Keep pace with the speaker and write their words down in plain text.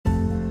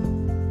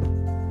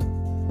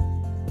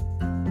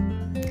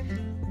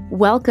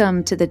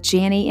Welcome to the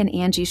Janny and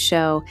Angie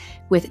Show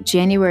with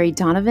January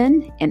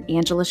Donovan and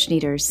Angela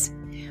Schneiders.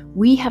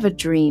 We have a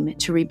dream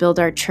to rebuild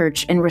our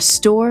church and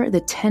restore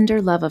the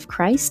tender love of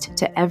Christ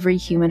to every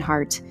human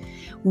heart.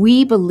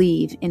 We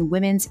believe in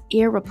women's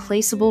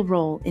irreplaceable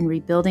role in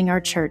rebuilding our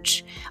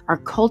church, our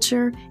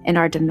culture, and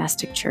our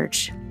domestic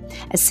church.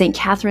 As St.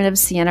 Catherine of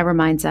Siena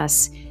reminds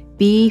us,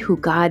 be who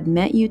God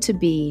meant you to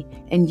be,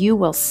 and you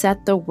will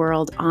set the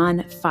world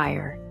on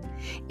fire.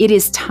 It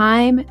is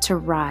time to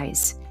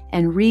rise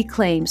and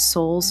reclaim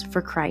souls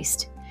for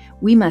Christ.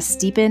 We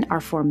must deepen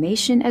our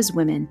formation as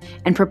women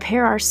and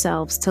prepare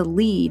ourselves to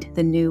lead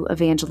the new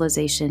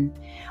evangelization.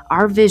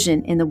 Our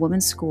vision in the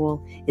Women's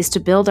School is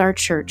to build our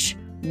church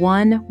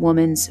one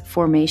woman's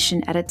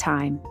formation at a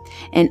time,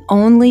 and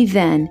only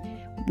then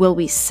will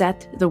we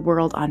set the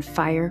world on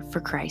fire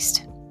for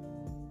Christ.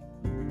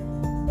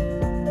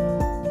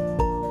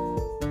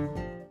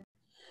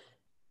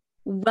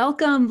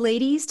 Welcome,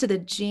 ladies, to the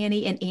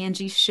Janny and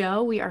Angie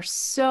Show. We are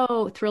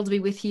so thrilled to be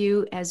with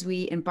you as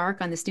we embark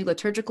on this new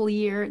liturgical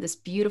year, this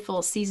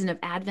beautiful season of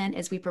Advent,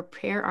 as we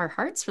prepare our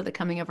hearts for the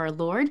coming of our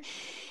Lord.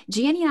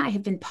 Janny and I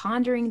have been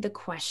pondering the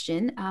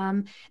question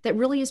that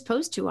really is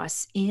posed to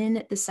us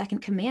in the second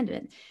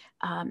commandment,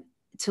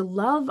 to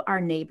love our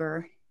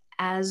neighbor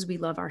as we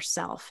love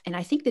ourselves. And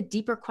I think the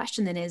deeper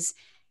question then is,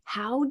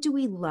 how do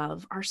we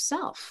love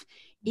ourselves?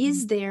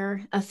 Is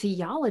there a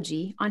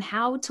theology on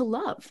how to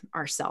love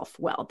ourselves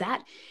well?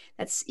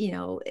 That's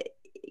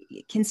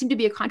it can seem to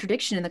be a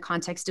contradiction in the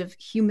context of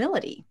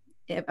humility,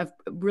 of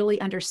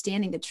really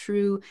understanding the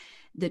true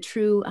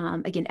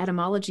again,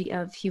 etymology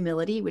of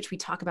humility, which we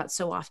talk about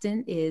so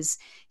often, is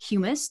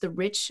humus, the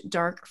rich,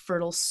 dark,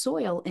 fertile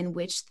soil in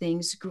which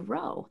things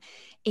grow.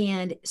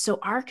 And so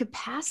our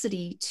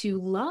capacity to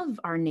love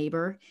our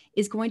neighbor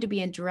is going to be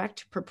in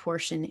direct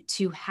proportion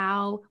to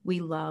how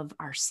we love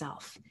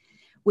ourselves,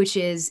 which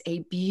is a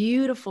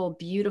beautiful,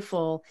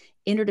 beautiful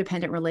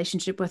interdependent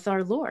relationship with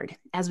our Lord.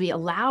 As we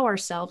allow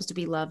ourselves to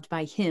be loved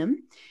by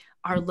Him,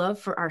 our love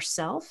for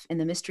ourselves and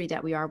the mystery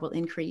that we are will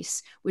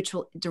increase, which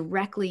will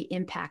directly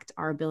impact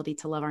our ability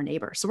to love our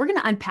neighbor. So we're going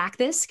to unpack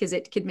this because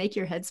it could make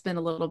your head spin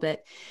a little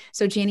bit.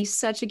 So Janny,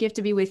 such a gift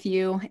to be with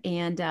you,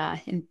 and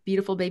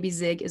beautiful baby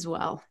Zig as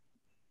well.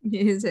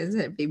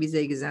 Baby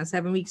Zig is now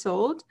 7 weeks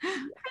old.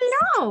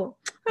 Hello.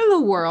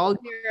 Hello, world.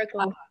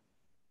 Miracle.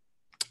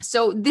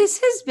 So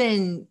this has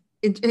been,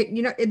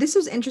 this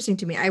was interesting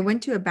to me. I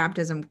went to a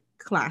baptism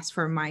class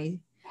for my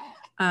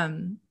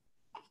my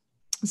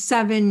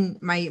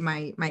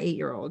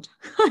 8-year-old.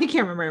 I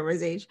can't remember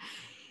his age.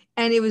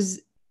 And it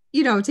was,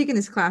 taking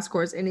this class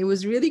course, and it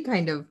was really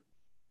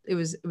it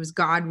was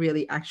God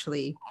really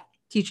actually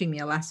teaching me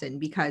a lesson,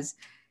 because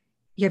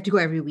you have to go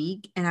every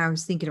week. And I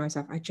was thinking to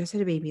myself, I just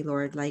had a baby,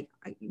 Lord,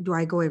 do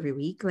I go every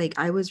week?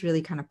 I was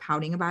really kind of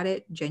pouting about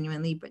it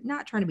genuinely, but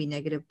not trying to be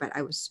negative, but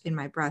I was in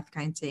my breath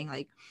kind of saying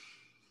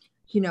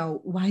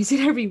why is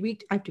it every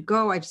week I have to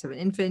go? I just have an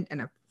infant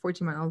and a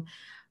 14-month-old.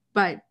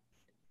 But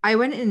I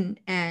went in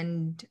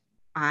and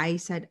I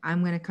said,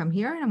 I'm going to come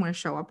here and I'm going to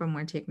show up. I'm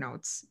going to take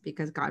notes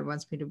because God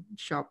wants me to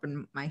show up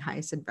in my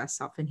highest and best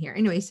self in here.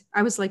 Anyways,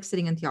 I was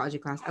sitting in theology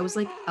class. I was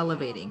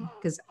elevating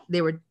because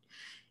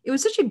it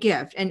was such a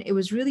gift. And it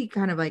was really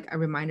kind of a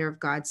reminder of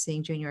God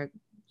saying, Junior,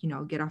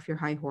 get off your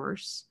high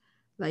horse.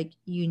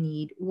 You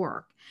need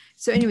work.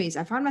 So anyways,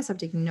 I found myself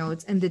taking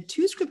notes, and the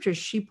two scriptures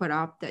she put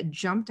up that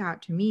jumped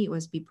out to me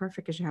was, be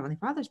perfect as your heavenly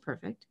Father is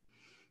perfect.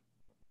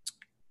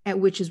 And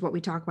which is what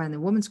we talk about in the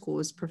Women's School,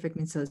 is perfect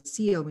means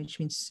celestial, which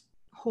means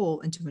whole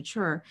and to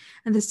mature.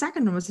 And the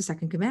second one was the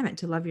second commandment,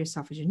 to love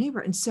yourself as your neighbor.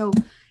 And so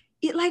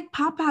it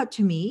popped out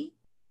to me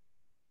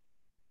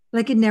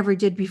like it never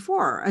did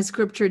before, as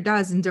scripture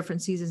does in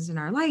different seasons in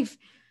our life.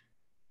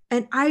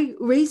 And I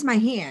raised my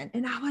hand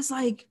and I was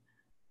like,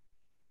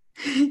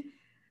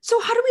 so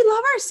how do we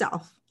love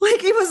ourselves?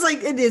 It was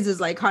it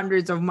is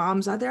hundreds of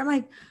moms out there. I'm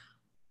like,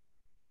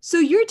 so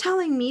you're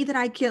telling me that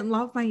I can't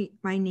love my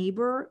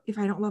neighbor if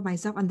I don't love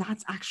myself? And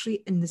that's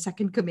actually in the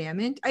second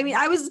commandment. I mean,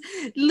 I was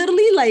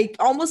literally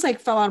almost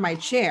fell out of my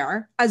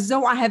chair, as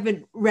though I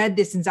haven't read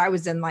this since I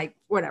was in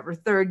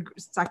third,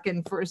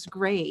 second, first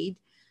grade.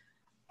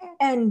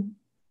 And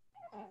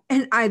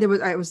I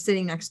was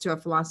sitting next to a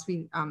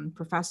philosophy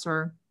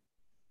professor,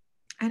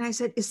 and I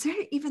said, is there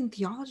even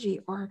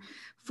theology or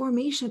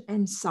formation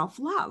in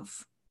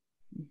self-love?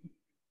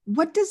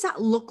 What does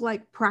that look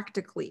like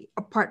practically,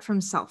 apart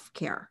from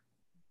self-care?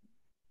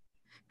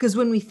 Because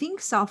when we think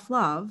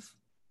self-love,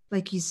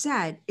 like you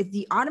said, it's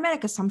the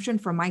automatic assumption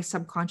from my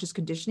subconscious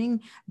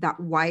conditioning that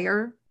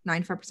wire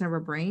 95% of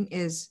our brain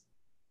is,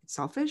 it's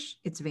selfish,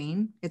 it's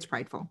vain, it's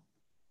prideful.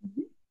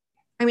 Mm-hmm.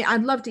 I mean,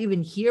 I'd love to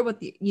even hear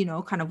what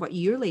kind of what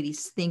your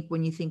ladies think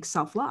when you think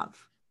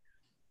self-love.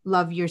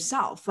 Love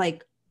yourself.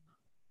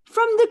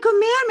 From the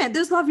commandment,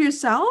 there's love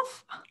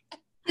yourself.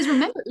 Because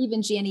remember,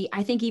 even Janny,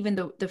 I think even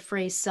the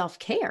phrase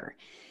self-care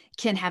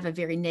can have a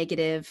very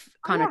negative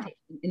connotation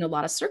in a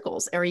lot of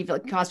circles, or even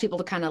cause people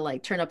to kind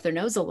of turn up their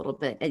nose a little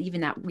bit. And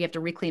even that, we have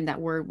to reclaim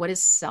that word. What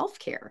is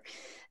self-care?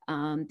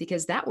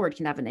 Because that word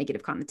can have a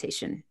negative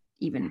connotation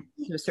even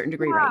to a certain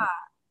degree, right? Yeah.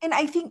 And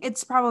I think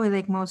it's probably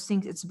like most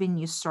things, it's been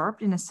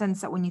usurped in a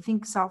sense that when you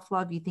think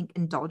self-love, you think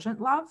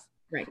indulgent love,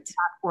 Right.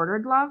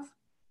 ordered love.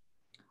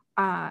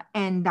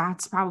 And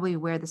that's probably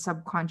where the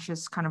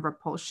subconscious kind of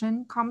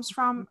repulsion comes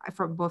from,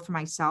 for both for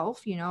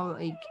myself,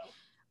 like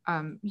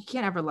you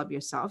can't ever love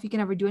yourself. You can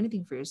never do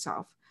anything for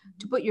yourself.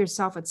 To put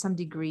yourself at some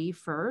degree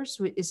first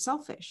is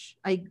selfish.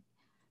 Like,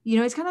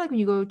 it's kind of like when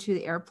you go to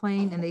the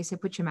airplane and they say,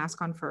 put your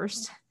mask on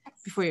first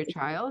before your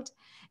child.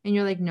 And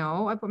you're like,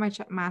 no, I put my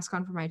mask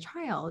on for my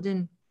child.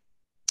 And,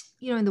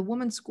 in the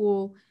woman's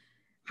school,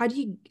 how do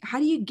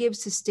you give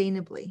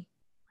sustainably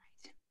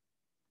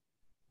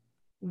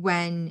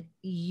when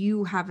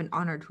you haven't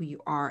honored who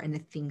you are and the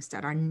things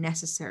that are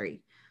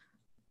necessary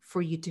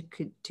for you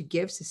to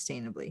give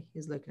sustainably?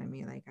 He's looking at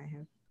me like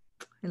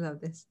I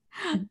love this.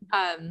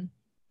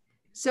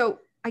 So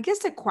I guess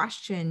the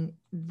question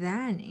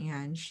then,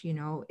 Ange,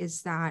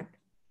 is that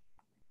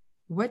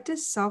what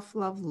does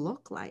self-love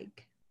look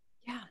like?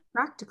 Yeah.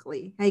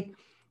 Practically, like.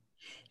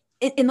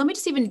 And let me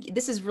just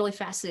this is really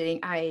fascinating.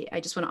 I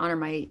just want to honor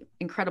my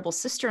incredible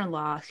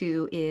sister-in-law,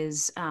 who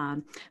is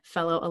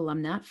fellow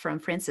alumna from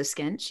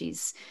Franciscan.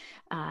 She's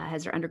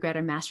has her undergrad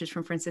and master's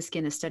from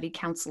Franciscan, has studied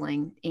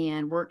counseling,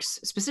 and works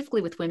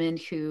specifically with women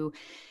who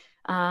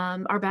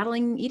are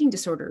battling eating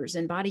disorders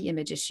and body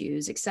image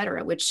issues, et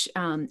cetera, which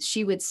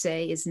she would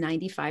say is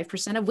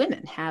 95% of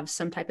women have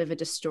some type of a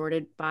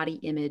distorted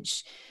body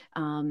image.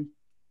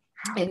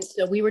 And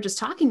so we were just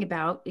talking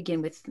about,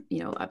 again, with,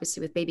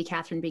 obviously with baby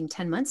Catherine being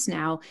 10 months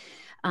now,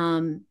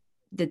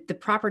 the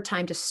proper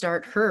time to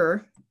start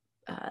her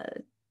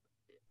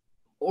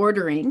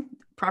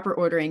proper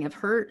ordering of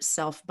her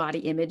self body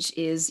image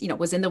is,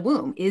 was in the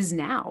womb, is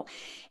now.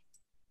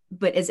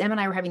 But as Em and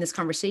I were having this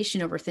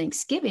conversation over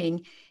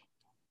Thanksgiving,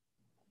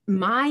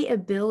 my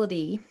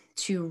ability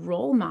to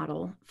role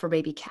model for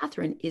baby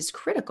Catherine is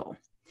critical.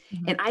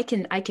 Mm-hmm.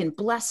 And I can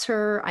bless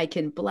her. I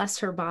can bless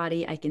her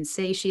body. I can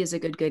say she is a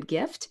good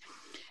gift,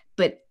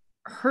 but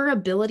her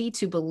ability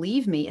to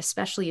believe me,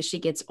 especially as she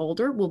gets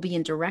older, will be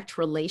in direct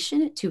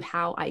relation to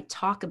how I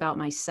talk about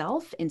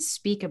myself and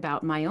speak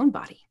about my own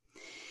body.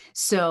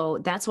 So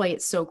that's why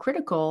it's so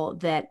critical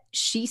that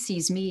she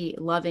sees me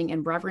loving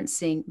and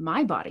reverencing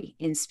my body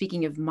and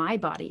speaking of my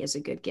body as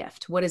a good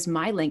gift. What is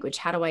my language?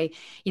 How do I,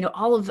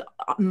 all of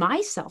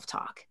my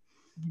self-talk,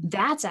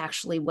 that's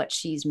actually what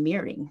she's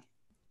mirroring.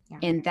 Yeah.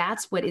 And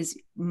that's what is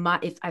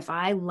if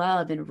I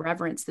love and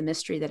reverence the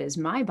mystery that is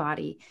my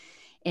body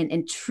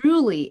and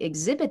truly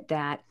exhibit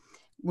that,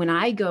 when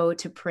I go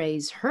to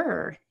praise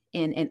her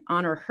and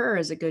honor her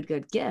as a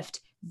good gift,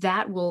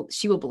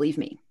 she will believe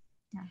me.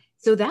 Yeah.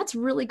 So that's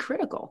really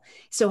critical.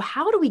 So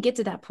how do we get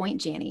to that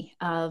point, Janie,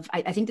 of,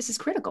 I think this is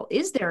critical.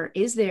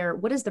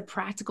 What is the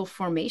practical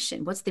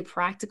formation? What's the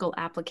practical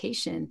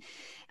application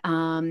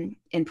and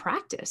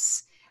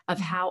practice of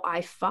how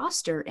I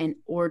foster an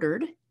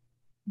ordered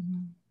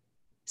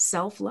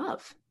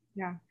self-love?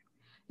 Yeah.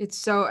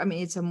 It's a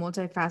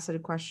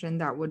multifaceted question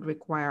that would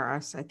require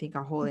us, I think,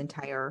 a whole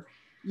entire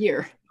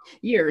years.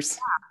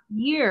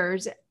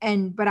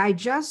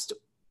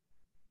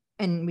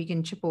 And we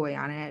can chip away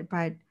on it,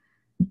 but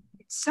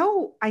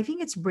I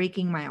think it's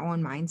breaking my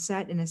own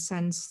mindset in a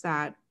sense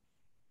that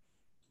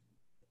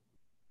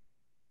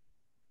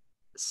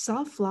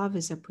self-love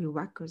is a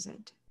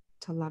prerequisite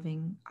to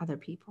loving other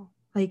people.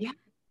 Like, yeah.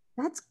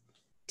 That's,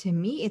 to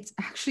me, it's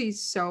actually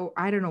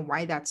I don't know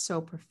why that's so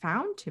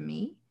profound to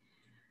me,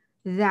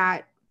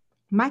 that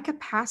my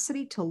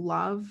capacity to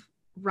love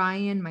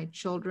Ryan, my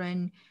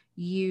children,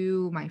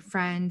 you, my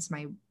friends,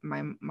 my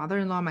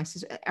mother-in-law, my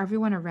sister,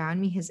 everyone around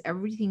me has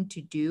everything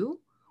to do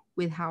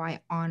with how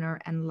I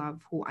honor and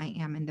love who I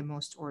am in the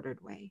most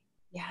ordered way.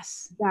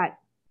 Yes. That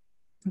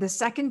the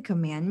second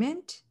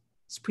commandment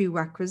is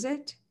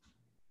prerequisite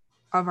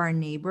of our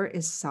neighbor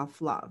is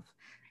self-love.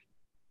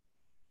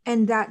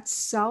 And that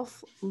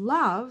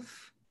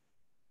self-love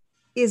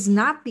is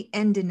not the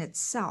end in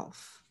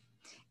itself.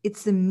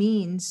 It's the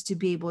means to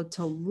be able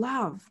to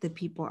love the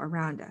people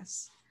around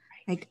us.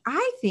 Like,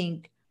 I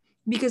think,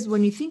 because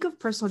when you think of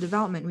personal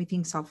development, we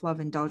think self-love,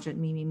 indulgent,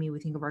 me, we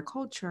think of our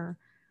culture.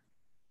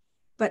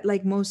 But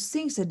like most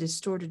things, a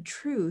distorted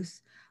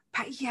truth,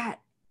 but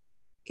yet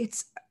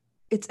it's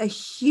a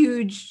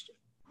huge,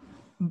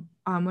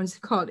 what is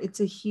it called? It's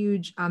a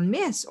huge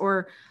miss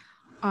or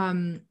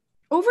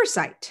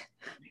oversight.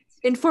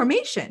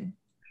 Information.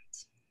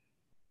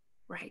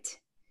 Right.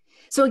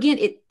 So again,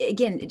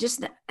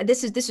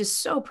 this is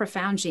so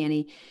profound,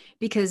 Janie,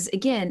 because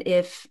again,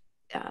 if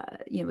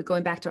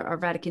going back to our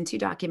Vatican II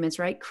documents,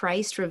 right?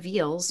 Christ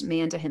reveals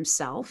man to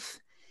himself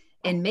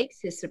and makes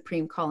his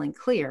supreme calling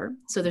clear.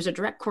 So there's a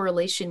direct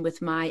correlation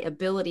with my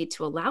ability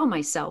to allow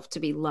myself to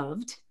be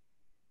loved,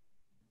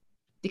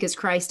 because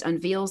Christ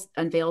unveils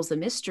the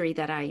mystery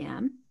that I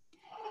am.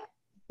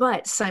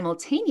 But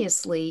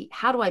simultaneously,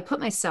 how do I put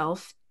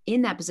myself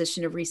in that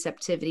position of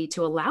receptivity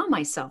to allow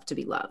myself to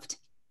be loved?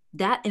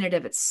 That in and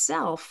of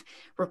itself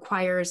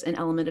requires an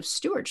element of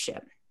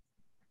stewardship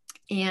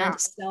and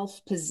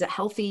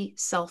healthy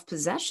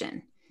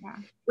self-possession. Yeah.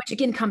 which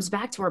again comes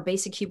back to our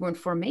basic human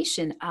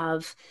formation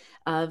of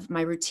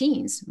my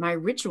routines, my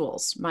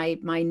rituals, my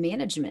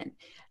management,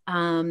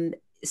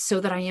 so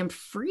that I am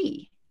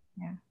free.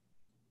 Yeah.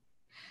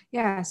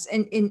 Yes,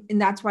 and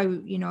that's why,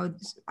 you know,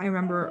 I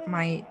remember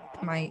my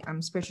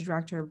spiritual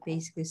director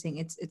basically saying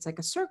it's like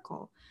a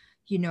circle,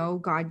 you know,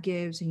 God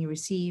gives and you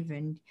receive,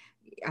 and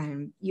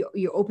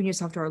you open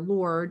yourself to our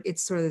Lord.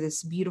 It's sort of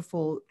this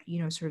beautiful,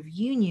 you know, sort of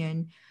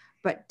union,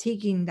 but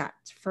taking that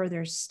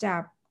further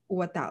step,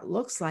 what that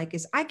looks like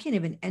is I can't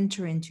even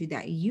enter into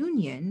that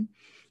union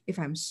if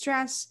I'm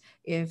stressed,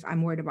 if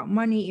I'm worried about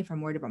money, if I'm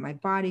worried about my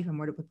body, if I'm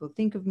worried about what people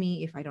think of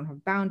me, if I don't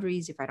have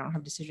boundaries, if I don't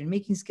have decision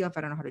making skill, if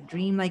I don't know how to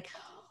dream, like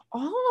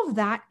all of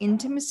that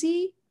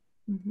intimacy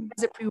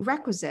is a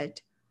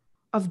prerequisite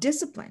of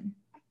discipline.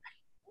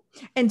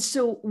 And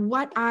so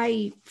what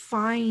I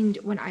find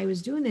when I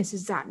was doing this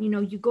is that, you know,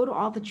 you go to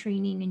all the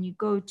training and you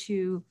go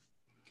to,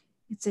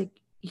 it's like,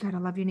 you got to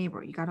love your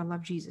neighbor. You got to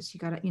love Jesus. You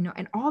got to, you know,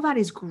 and all that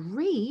is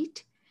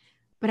great,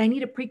 but I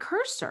need a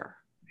precursor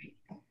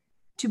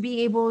to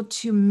be able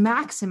to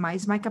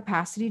maximize my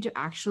capacity to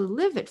actually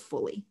live it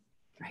fully.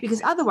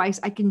 Because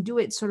otherwise I can do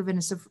it sort of in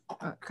a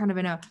kind of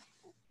in a,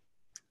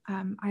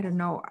 I don't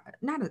know,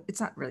 it's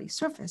not really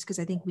surface, because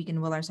I think we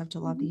can will ourselves to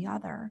love the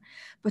other,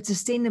 but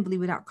sustainably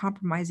without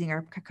compromising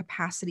our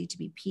capacity to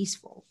be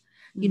peaceful,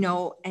 you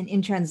know. And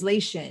in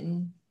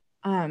translation,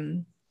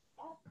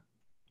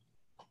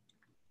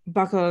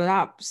 buckle it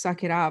up,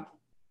 suck it up.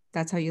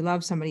 That's how you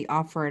love somebody,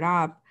 offer it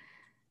up,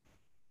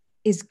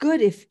 is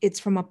good if it's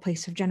from a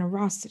place of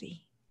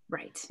generosity.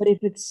 Right. But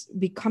if it's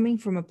becoming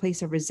from a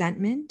place of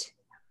resentment,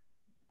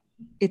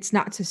 it's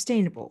not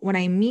sustainable. When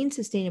I mean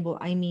sustainable,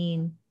 I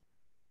mean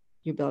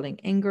you're building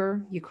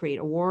anger, you create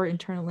a war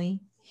internally,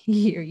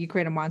 you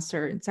create a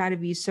monster inside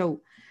of you.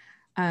 So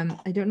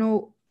I don't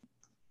know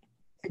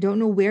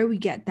where we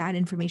get that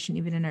information,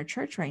 even in our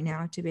church right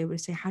now, to be able to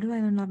say, how do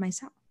I learn to love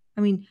myself?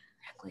 I mean,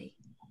 Exactly.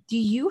 do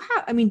you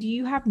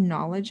have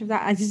knowledge of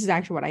that? This is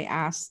actually what I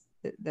asked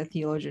the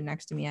theologian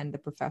next to me and the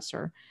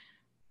professor.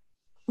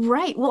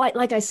 Right. Well,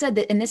 like I said,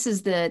 that, and this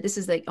is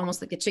like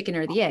almost like a chicken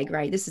or the egg,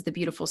 right? This is the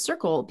beautiful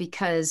circle,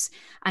 because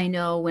I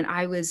know when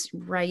I was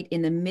right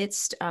in the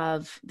midst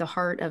of the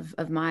heart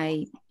of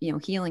my, you know,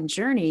 healing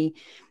journey,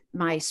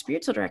 my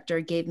spiritual director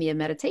gave me a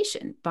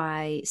meditation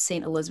by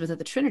Saint Elizabeth of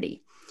the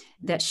Trinity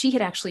that she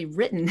had actually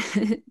written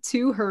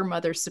to her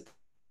mother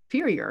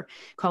superior,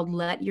 called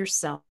 "Let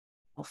Yourself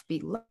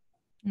Be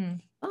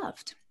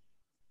Loved."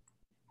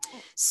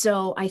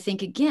 So I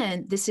think,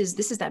 again, this is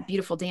that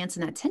beautiful dance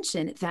and that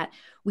tension that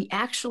we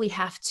actually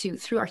have to,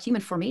 through our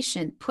human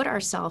formation, put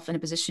ourselves in a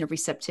position of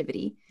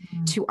receptivity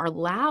to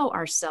allow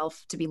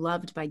ourselves to be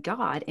loved by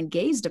God and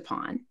gazed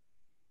upon,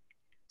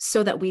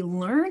 so that we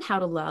learn how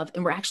to love,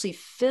 and we're actually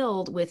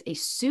filled with a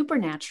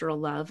supernatural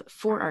love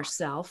for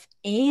ourselves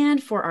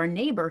and for our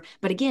neighbor.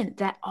 But again,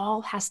 that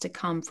all has to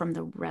come from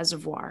the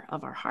reservoir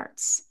of our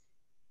hearts.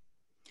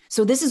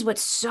 So this is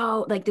what's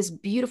so like this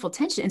beautiful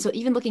tension. And so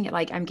even looking at,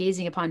 like, I'm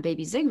gazing upon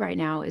baby Zig right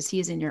now as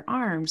he is in your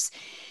arms,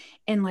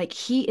 and like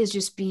he is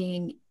just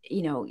being,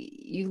 you know,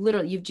 you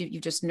literally,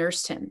 you've just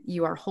nursed him,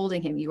 you are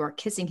holding him, you are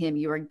kissing him,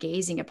 you are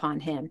gazing upon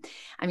him.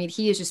 I mean,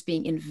 he is just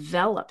being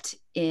enveloped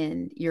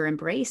in your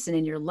embrace and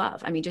in your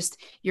love. I mean, just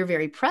your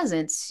very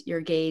presence, your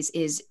gaze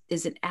is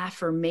an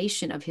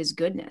affirmation of his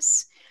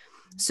goodness.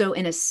 So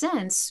in a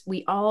sense,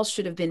 we all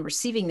should have been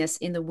receiving this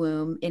in the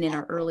womb and in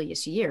our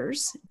earliest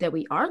years, that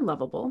we are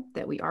lovable,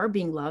 that we are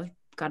being loved,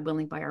 God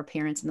willing, by our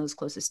parents and those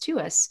closest to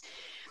us.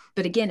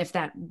 But again, if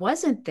that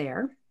wasn't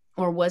there,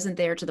 or wasn't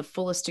there to the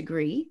fullest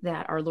degree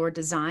that our Lord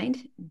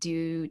designed,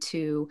 due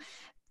to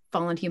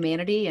fallen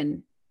humanity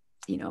and,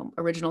 you know,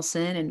 original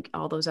sin and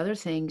all those other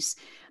things,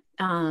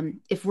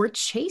 if we're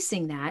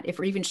chasing that, if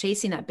we're even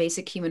chasing that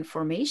basic human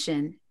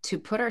formation to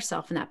put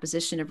ourselves in that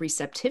position of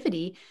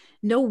receptivity,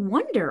 no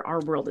wonder our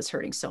world is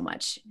hurting so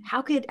much.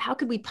 How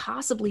could we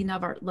possibly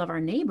love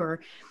our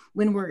neighbor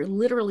when we're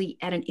literally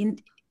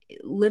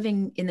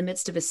living in the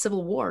midst of a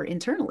civil war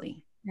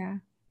internally? Yeah.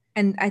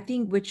 And I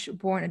think which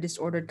born a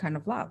disordered kind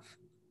of love.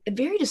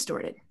 Very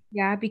distorted.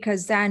 Yeah,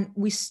 because then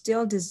we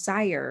still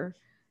desire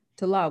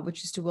to love,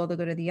 which is to will the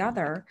good of the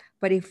other.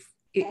 But if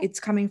it's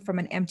coming from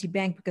an empty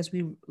bank because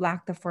we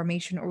lack the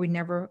formation, or we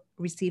never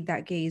receive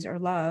that gaze or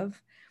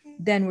love,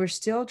 then we're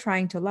still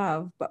trying to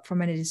love, but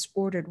from a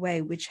disordered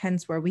way, which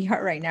hence where we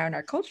are right now in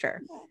our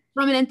culture.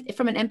 From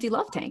an empty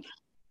love tank.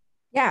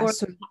 Yeah.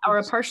 Or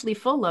a partially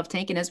full love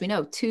tank. And as we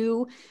know,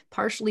 two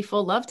partially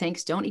full love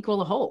tanks don't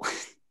equal a whole.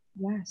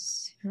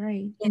 Yes,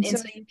 right. And so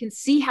you can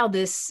see how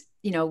this,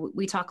 you know,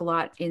 we talk a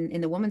lot in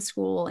the women's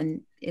school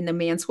and in the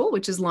man's school,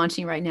 which is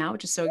launching right now,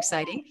 which is so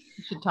exciting,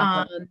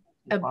 about,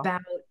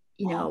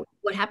 you know,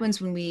 what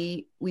happens when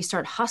we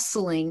start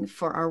hustling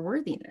for our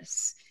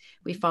worthiness.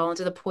 We fall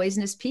into the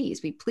poisonous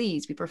peas. We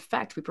please, we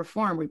perfect, we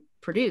perform, we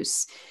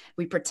produce,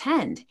 we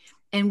pretend.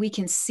 And we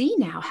can see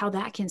now how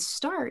that can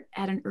start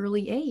at an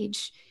early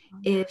age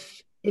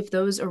if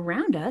those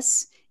around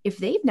us, if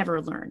they've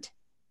never learned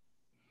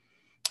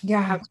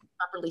how to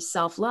properly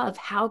self-love,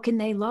 how can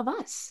they love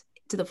us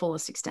to the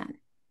fullest extent?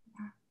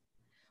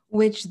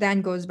 Which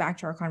then goes back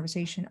to our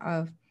conversation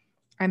of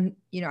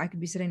I could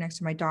be sitting next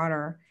to my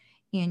daughter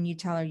and you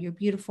tell her you're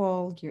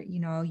beautiful,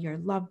 you're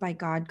loved by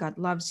God, God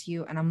loves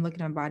you. And I'm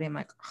looking at my body, I'm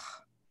like,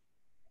 "Ugh,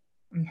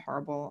 I'm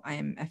horrible. I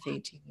am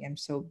FAT. I'm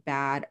so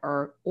bad."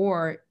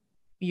 Or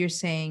you're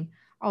saying,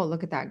 "Oh,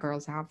 look at that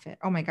girl's outfit.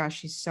 Oh my gosh,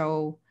 she's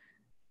so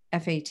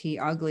FAT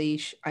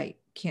ugly. I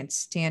can't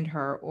stand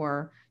her."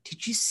 Or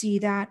did you see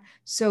that?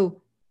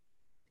 So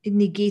it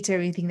negates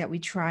everything that we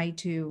try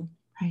to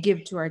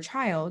give to our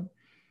child,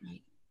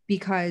 Right.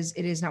 because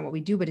it is not what we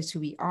do, but it's who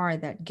we are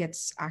that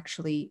gets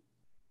actually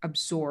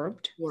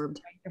absorbed.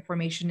 Absorbed. Right? The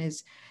formation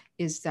is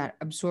that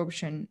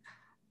absorption.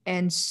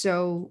 And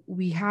so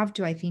we have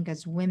to, I think,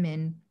 as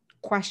women,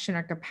 question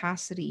our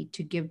capacity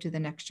to give to the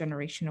next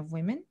generation of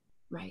women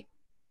Right.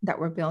 that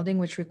we're building,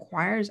 which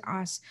requires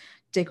us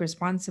to take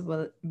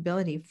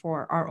responsibility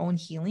for our own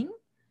healing.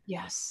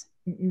 Yes.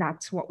 And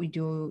that's what we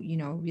do,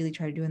 really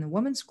try to do in the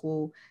women's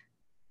school,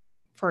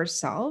 for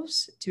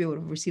ourselves to be able to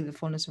receive the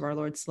fullness of our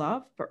Lord's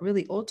love, but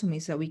really ultimately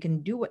so that we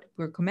can do what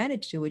we're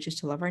commanded to do, which is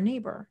to love our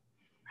neighbor.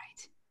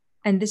 Right.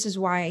 And this is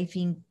why I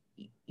think,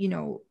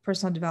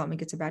 personal development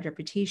gets a bad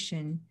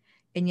reputation,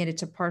 and yet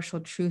it's a partial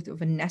truth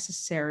of a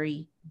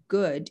necessary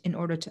good in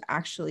order to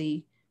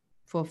actually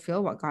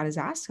fulfill what God has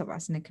asked of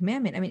us in a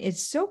commandment. I mean,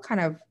 it's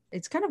kind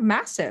of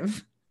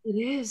massive. It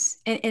is.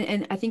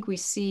 And I think we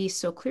see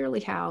so clearly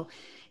how,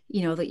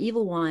 the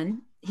evil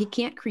one, he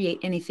can't create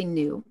anything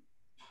new.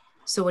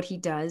 So what he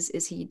does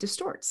is he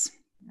distorts.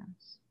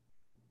 Yes.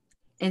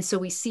 And so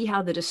we see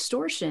how the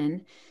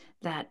distortion,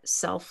 that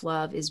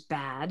self-love is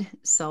bad,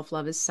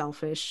 self-love is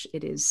selfish,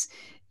 it is,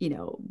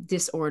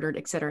 disordered,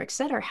 et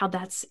cetera, how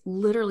that's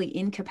literally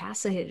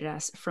incapacitated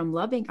us from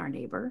loving our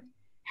neighbor,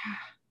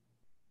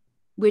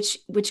 which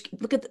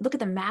look at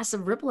the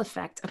massive ripple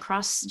effect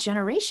across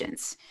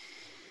generations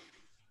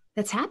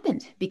that's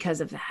happened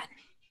because of that.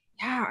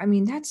 Yeah, I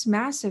mean, that's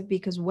massive,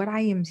 because what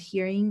I am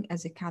hearing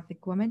as a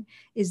Catholic woman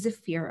is the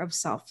fear of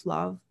self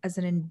love as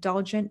an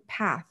indulgent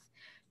path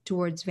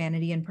towards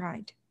vanity and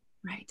pride.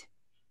 Right.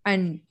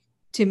 And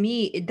to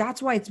me,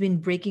 that's why it's been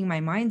breaking my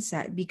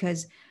mindset,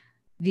 because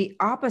the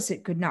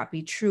opposite could not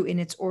be true in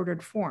its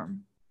ordered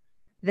form,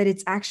 that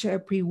it's actually a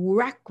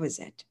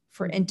prerequisite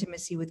for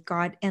intimacy with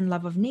God and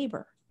love of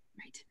neighbor.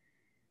 Right.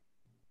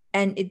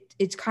 And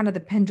it's kind of the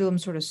pendulum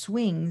sort of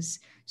swings.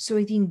 So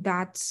I think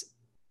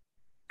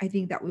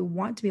that we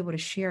want to be able to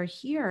share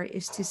here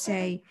is to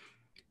say,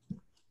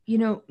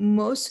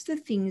 most of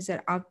the things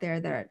that out there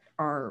that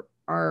are,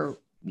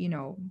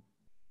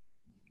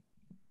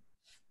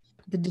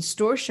 the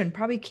distortion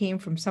probably came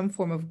from some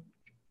form of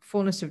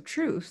fullness of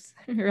truth,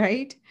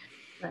 right?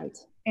 Right.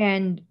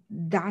 And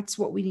that's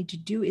what we need to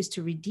do, is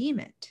to redeem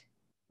it.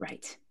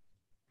 Right.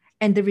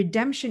 And the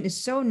redemption is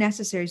so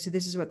necessary. So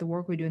this is what the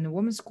work we do in the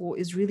women's school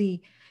is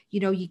really,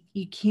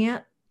 you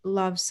can't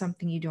love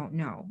something you don't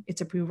know.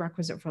 It's a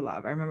prerequisite for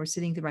love. I remember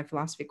sitting through my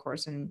philosophy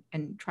course and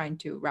trying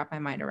to wrap my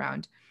mind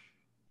around,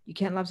 you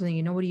can't love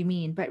something, what do you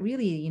mean? But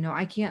really,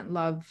 I can't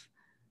love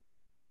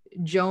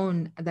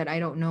Joan that I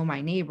don't know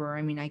my neighbor.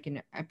 I mean, I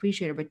can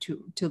appreciate her, but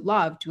to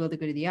love, to will the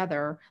good of the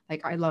other,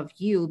 like I love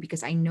you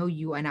because I know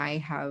you and I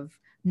have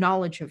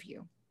knowledge of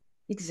you.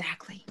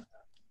 Exactly. Right?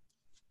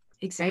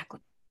 Exactly.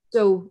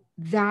 So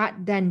that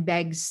then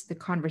begs the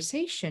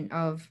conversation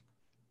of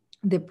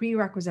the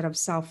prerequisite of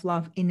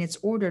self-love in its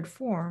ordered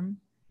form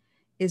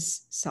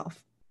is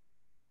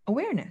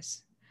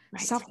self-awareness,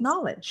 Right.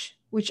 self-knowledge,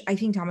 which I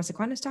think Thomas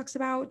Aquinas talks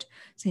about,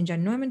 St.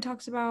 John Neumann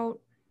talks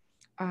about.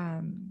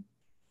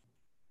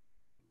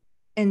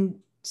 And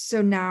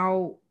so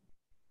now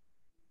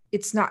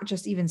it's not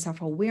just even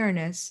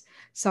self-awareness.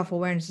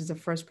 Self-awareness is the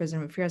first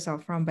prison we fear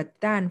ourselves from, but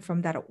then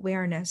from that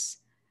awareness,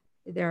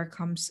 there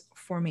comes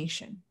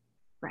formation.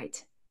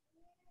 Right.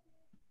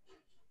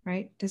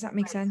 Right? Does that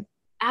make sense?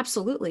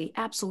 Absolutely,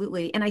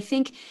 absolutely. And I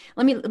think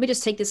let me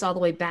just take this all the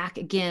way back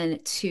again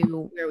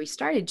to where we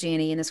started,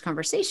 Janie, in this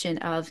conversation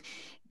of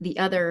the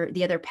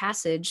other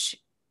passage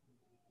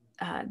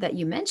that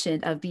you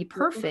mentioned of be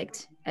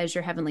perfect as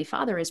your heavenly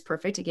Father is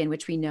perfect, again,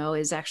 which we know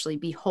is actually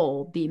be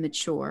whole, be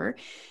mature,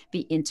 be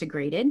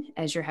integrated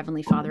as your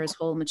heavenly Father is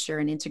whole, mature,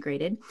 and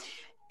integrated.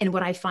 And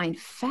what I find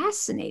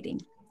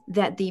fascinating,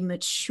 that the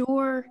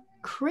mature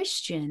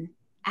Christian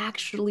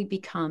actually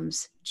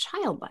becomes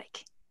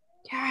childlike.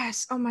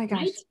 Yes. Oh my gosh.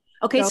 Right?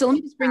 Okay, So, so let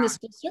me just bring this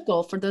full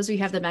circle. For those of you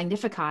who have the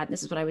Magnificat,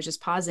 this is what I was just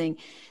pausing.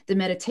 The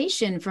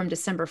meditation from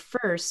December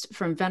 1st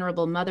from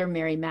Venerable Mother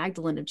Mary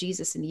Magdalene of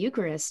Jesus in the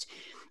Eucharist.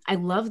 I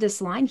love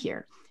this line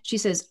here. She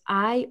says,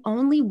 I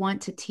only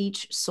want to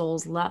teach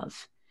souls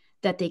love,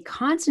 that they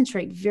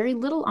concentrate very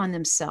little on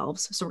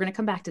themselves. So we're going to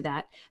come back to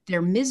that,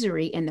 their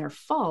misery and their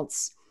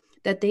faults,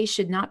 that they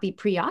should not be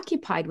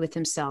preoccupied with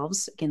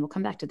themselves. Again, we'll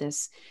come back to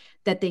this,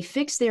 that they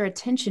fix their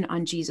attention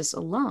on Jesus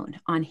alone,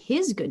 on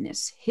his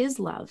goodness, his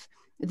love.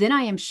 Then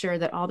I am sure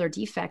that all their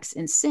defects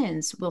and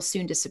sins will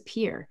soon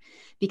disappear,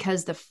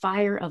 because the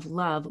fire of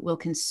love will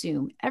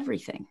consume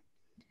everything.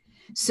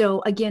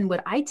 So again,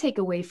 what I take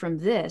away from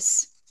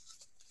this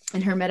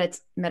And her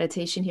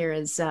meditation here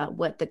is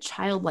what the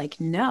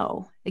childlike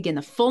know. Again,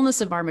 the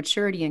fullness of our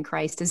maturity in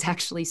Christ is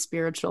actually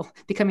spiritual,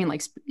 becoming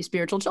like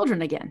spiritual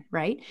children again,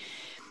 right?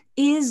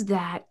 Is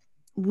that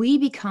we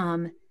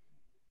become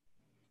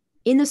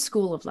in the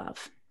school of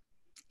love,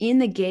 in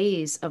the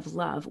gaze of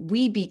love,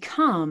 we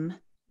become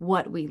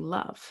what we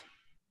love.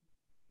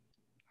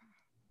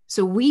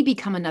 So we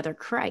become another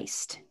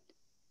Christ.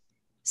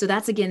 So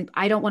that's, again,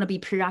 I don't want to be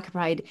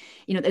preoccupied.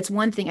 It's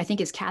one thing, I think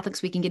as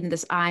Catholics, we can get in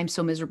this, I'm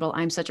so miserable,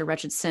 I'm such a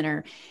wretched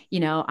sinner,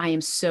 I am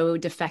so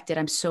defected,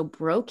 I'm so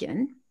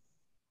broken.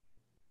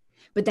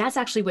 But that's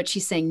actually what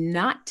she's saying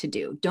not to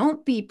do.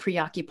 Don't be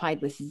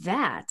preoccupied with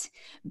that.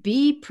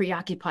 Be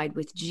preoccupied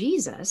with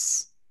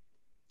Jesus,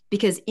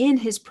 because in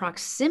his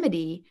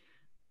proximity,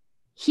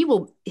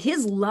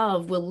 his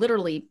love will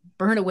literally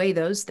burn away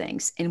those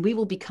things, and we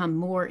will become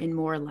more and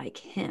more like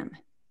him.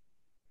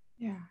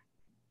 Yeah.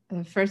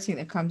 The first thing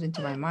that comes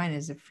into my mind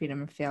is the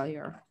freedom of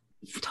failure.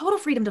 Total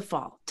freedom to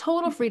fall,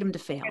 total freedom to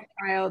fail.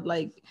 A child,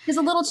 like, as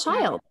a little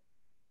child.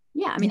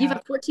 Yeah. I mean, you have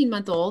a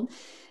 14-month-old,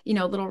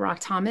 little Rock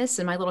Thomas,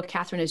 and my little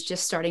Catherine is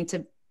just starting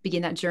to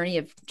begin that journey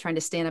of trying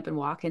to stand up and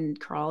walk and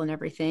crawl and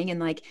everything. And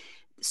like,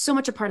 so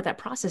much a part of that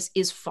process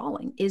is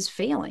falling, is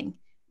failing,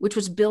 which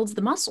builds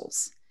the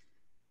muscles.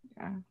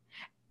 Yeah.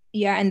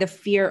 Yeah. And the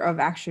fear of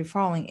actually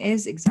falling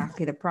is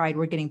exactly the pride.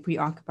 We're getting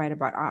preoccupied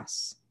about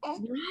us.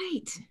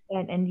 Right.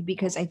 And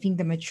because I think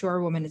the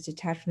mature woman is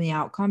detached from the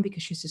outcome,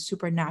 because she's a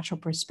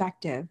supernatural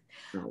perspective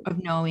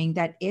of knowing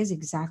that is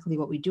exactly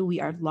what we do.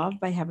 We are loved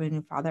by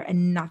Heavenly Father,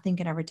 and nothing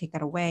can ever take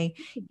that away.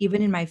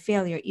 Even in my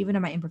failure, even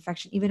in my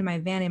imperfection, even in my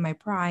vanity, my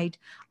pride,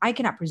 I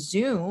cannot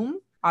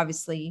presume,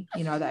 obviously,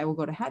 that I will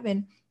go to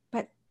heaven,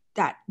 but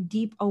that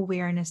deep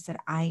awareness that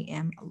I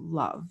am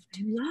loved.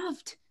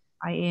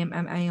 I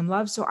am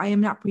loved. So I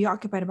am not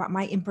preoccupied about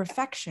my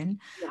imperfection,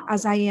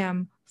 as I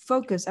am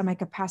focused on my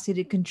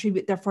capacity to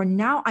contribute. Therefore,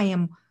 now I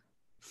am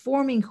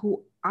forming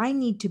who I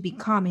need to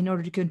become in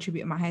order to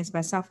contribute my highest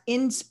best self,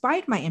 in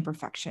spite of my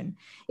imperfection.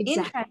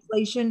 Exactly. In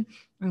translation,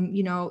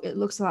 it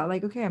looks a lot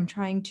like, okay, I'm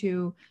trying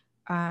to,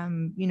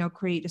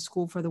 create a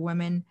school for the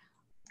women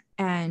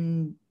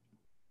and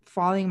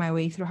following my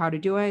way through how to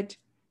do it.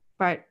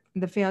 But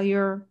the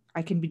failure,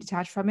 I can be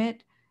detached from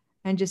it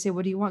and just say,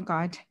 what do you want,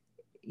 God?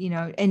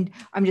 And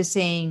I'm just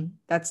saying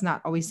that's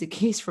not always the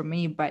case for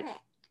me, but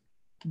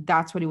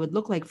that's what it would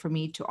look like for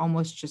me, to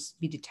almost just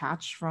be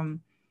detached from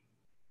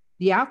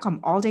the outcome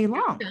all day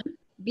long.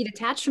 Be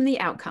detached from the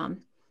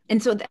outcome.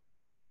 And so,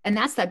 and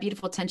that's that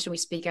beautiful tension we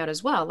speak out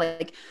as well.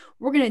 Like,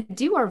 we're going to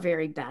do our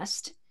very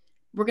best.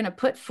 We're going to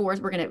put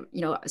forth, we're going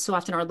to, so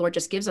often our Lord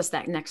just gives us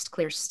that next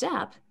clear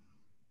step.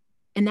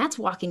 And that's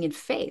walking in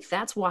faith.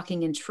 That's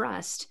walking in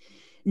trust,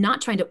 not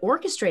trying to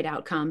orchestrate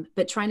outcome,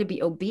 but trying to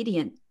be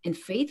obedient and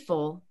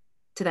faithful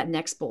to that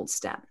next bold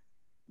step.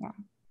 Yeah.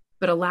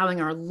 But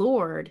allowing our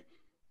Lord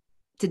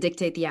to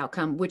dictate the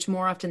outcome, which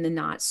more often than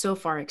not so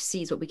far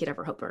exceeds what we could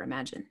ever hope or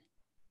imagine.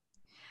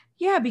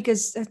 Yeah,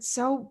 because that's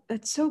so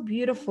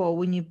beautiful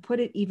when you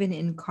put it even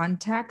in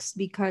context,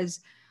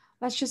 because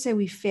let's just say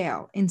we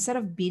fail. Instead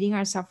of beating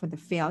ourselves for the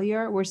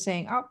failure, we're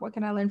saying, oh, what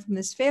can I learn from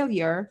this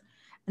failure?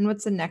 And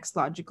what's the next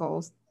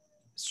logical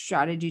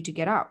strategy to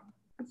get up?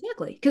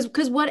 Exactly.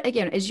 Because what,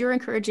 again, as you're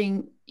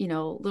encouraging,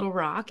 little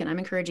Rock, and I'm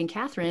encouraging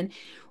Catherine,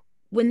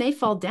 when they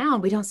fall down,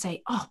 we don't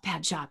say, oh,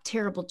 bad job,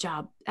 terrible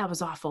job, that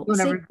was awful. We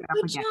say,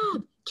 good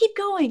job, keep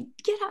going,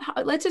 get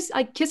out. Let's just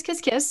kiss, kiss,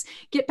 kiss,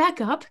 get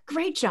back up.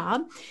 Great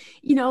job.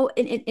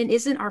 And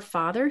isn't our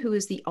Father, who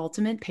is the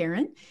ultimate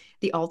parent,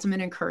 the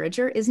ultimate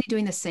encourager, isn't he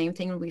doing the same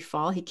thing when we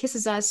fall? He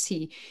kisses us,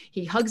 he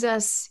hugs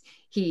us,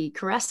 he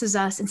caresses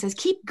us and says,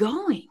 keep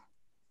going.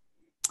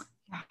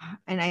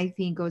 And I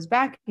think it goes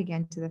back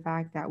again to the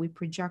fact that we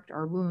project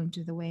our wound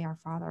to the way our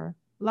Father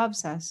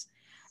loves us.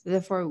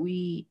 Therefore,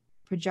 we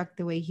project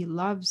the way he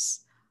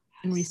loves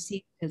and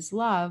receive his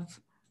love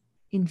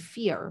in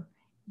fear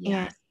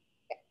and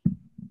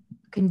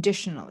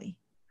conditionally,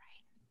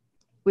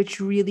 which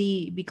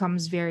really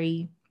becomes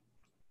very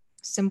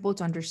simple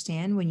to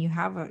understand when you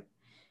have a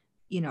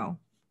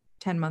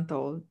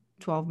 10-month-old,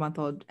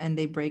 12-month-old, and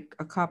they break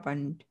a cup,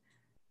 and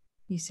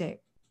you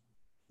say,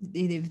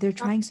 if they're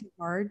trying so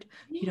hard,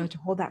 to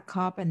hold that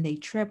cup, and they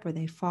trip or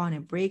they fall and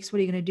it breaks, what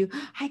are you going to do?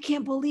 I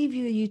can't believe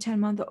you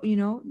 10-month-old,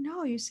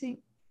 no, you're saying,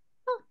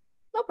 oh,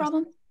 no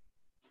problem.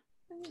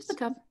 Just a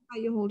cup.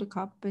 You hold a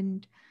cup,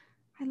 and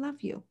I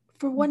love you.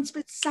 For one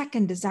split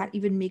second, does that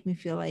even make me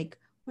feel like,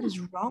 what is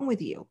wrong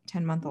with you,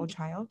 10-month-old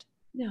child?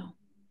 No.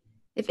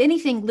 If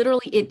anything,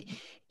 literally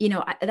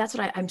that's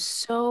what I'm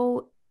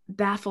so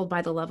baffled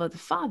by the love of the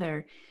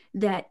Father,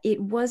 that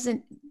it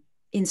wasn't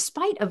in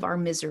spite of our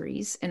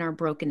miseries and our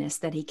brokenness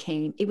that he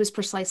came. It was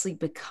precisely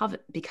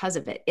because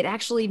of it. It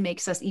actually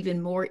makes us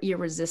even more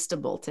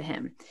irresistible to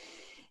him,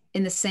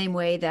 in the same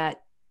way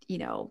that,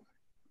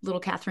 little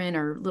Catherine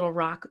or little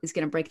Rock is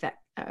going to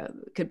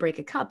could break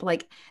a cup.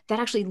 Like, that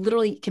actually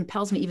literally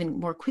compels me even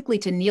more quickly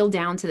to kneel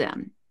down to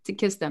them, to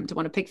kiss them, to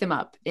want to pick them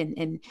up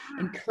and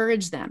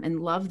encourage them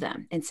and love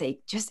them and say,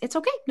 it's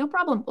okay. No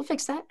problem. We'll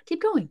fix that.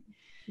 Keep going.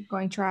 keep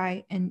going,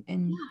 try. And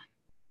Yeah.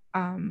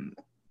 um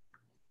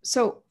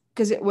so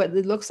because what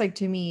it looks like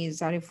to me is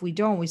that if we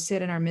don't, we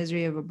sit in our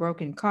misery of a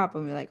broken cup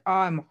and we're like, oh,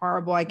 I'm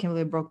horrible, I can't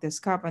believe I broke this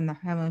cup. And the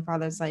Heavenly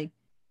Father's like,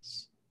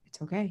 it's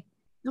okay,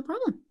 No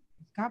problem.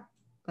 cup,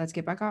 let's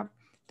get back up.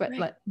 But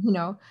Right.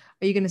 are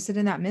you going to sit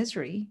in that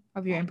misery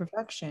of your Right.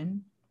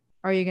 imperfection?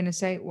 Or are you going to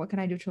say, what can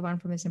I do to learn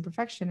from this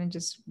imperfection and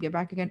just get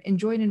back again,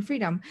 enjoy it in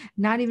freedom,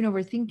 not even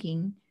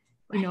overthinking,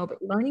 Right. but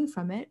learning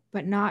from it,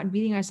 but not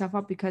beating ourselves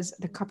up because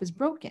the cup is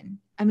broken.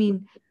 I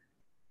mean,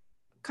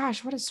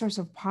 gosh, what a source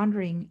of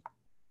pondering,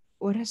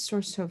 what a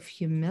source of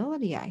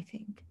humility, I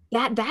think.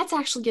 That's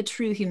actually a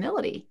true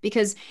humility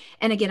because,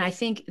 and again, I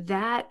think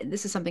that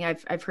this is something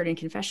I've heard in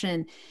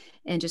confession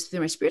and just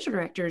through my spiritual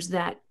directors,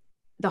 that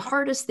the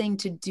hardest thing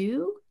to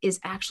do is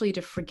actually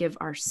to forgive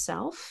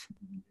ourselves,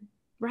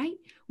 right?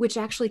 Which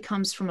actually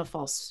comes from a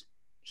false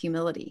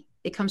humility.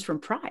 It comes from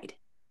pride.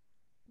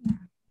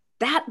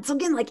 So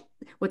again, like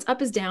what's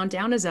up is down,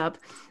 down is up.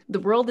 The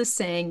world is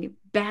saying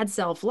bad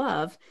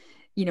self-love.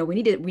 We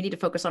need to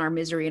focus on our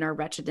misery and our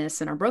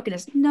wretchedness and our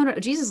brokenness. No, no,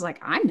 Jesus is like,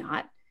 I'm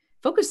not.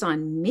 Focus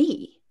on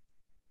me.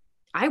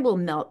 I will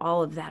melt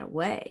all of that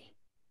away.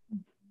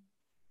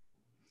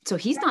 So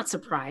he's not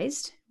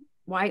surprised.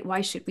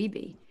 Why should we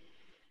be?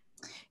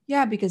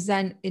 Yeah, because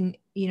then in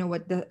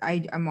what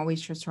I'm always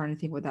just trying to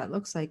think what that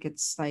looks like.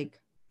 It's like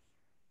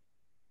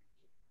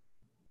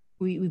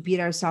we beat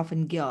ourselves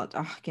in guilt. Oh,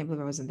 I can't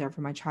believe I wasn't there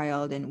for my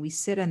child. And we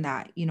sit in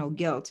that,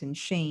 guilt and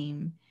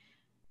shame,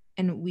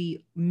 and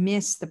we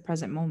miss the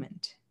present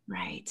moment.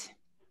 Right.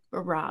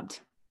 We're robbed.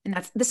 And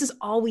this is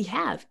all we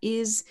have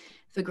is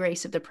the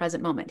grace of the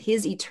present moment.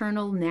 His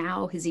eternal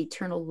now, his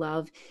eternal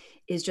love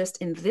is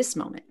just in this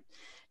moment.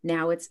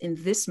 Now it's in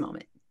this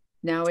moment.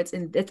 Now it's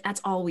in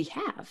that's all we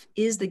have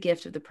is the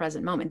gift of the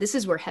present moment. This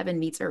is where heaven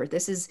meets earth.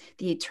 This is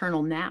the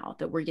eternal now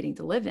that we're getting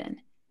to live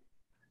in.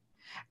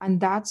 And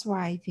that's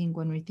why I think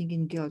when we're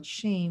thinking guilt,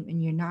 shame,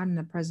 and you're not in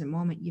the present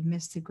moment, you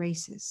miss the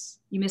graces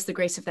You miss the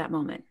grace of that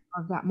moment.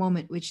 of that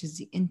moment, which is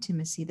the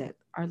intimacy that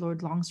our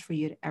Lord longs for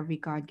you at every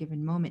God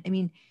given moment. I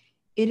mean,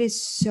 it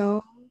is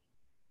so,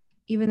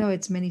 even though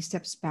it's many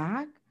steps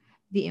back,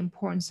 the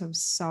importance of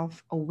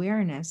self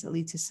awareness that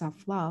leads to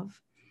self love,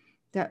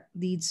 that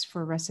leads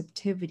for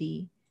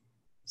receptivity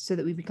so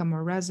that we become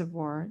a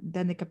reservoir,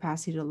 then the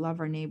capacity to love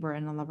our neighbor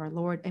and to love our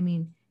Lord. I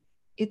mean,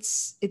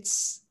 it's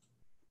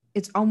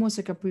almost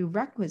like a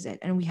prerequisite,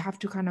 and we have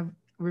to kind of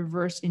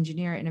reverse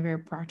engineer it in a very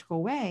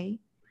practical way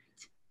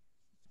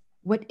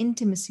what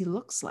intimacy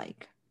looks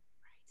like.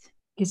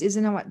 Because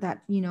isn't that what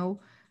that,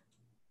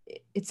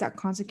 it's that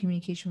constant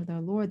communication with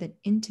our Lord, that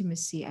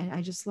intimacy. And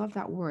I just love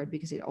that word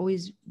because it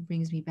always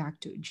brings me back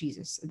to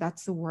Jesus.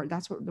 That's the word.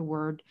 That's what the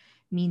word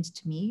means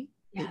to me.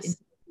 Yes.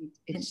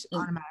 It's And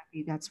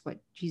automatically, that's what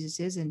Jesus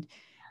is. And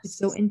it's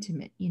so yes.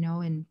 intimate,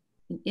 and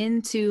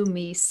Into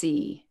me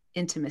see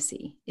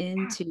intimacy. yeah,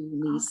 Into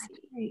me oh, that's see.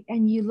 great.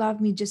 And you love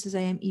me just as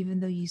I am, even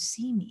though you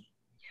see me.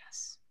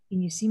 Yes.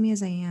 And you see me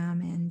as I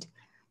am. And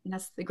And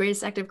that's the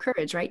greatest act of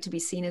courage, right? To be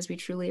seen as we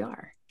truly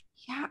are.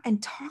 yeah,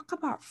 and talk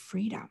about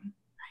freedom.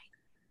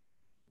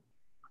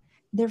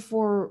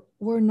 Therefore,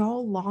 we're no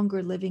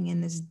longer living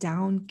in this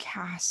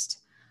downcast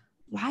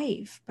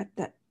life, but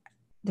that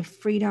the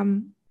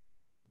freedom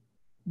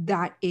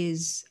that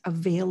is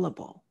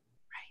available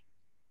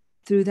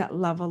through that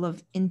level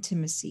of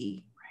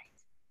intimacy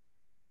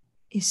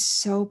is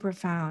so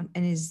profound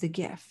and is the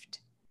gift.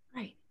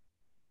 Right.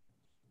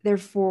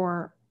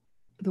 Therefore,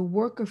 the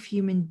work of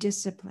human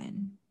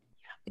discipline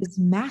is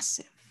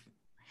massive.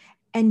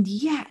 And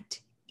yet,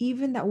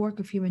 even that work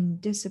of human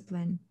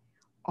discipline,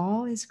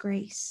 all is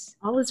grace.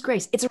 All is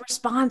grace. It's a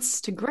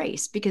response to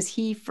grace because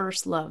he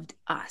first loved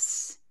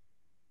us.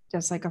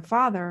 Just like a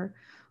father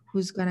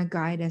who's going to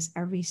guide us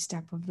every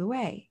step of the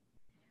way.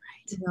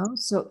 Right.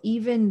 So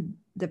even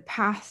the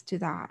path to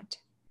that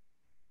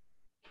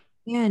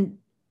and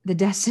the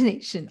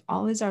destination,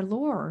 all is our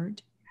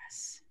Lord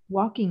Yes.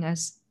 walking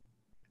us,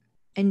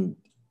 and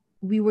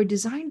we were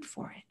designed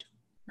for it.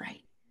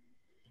 Right.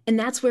 And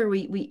that's where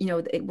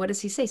what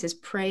does he say? He says,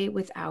 pray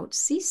without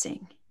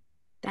ceasing.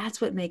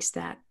 That's what makes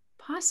that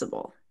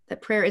possible.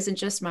 That prayer isn't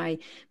just my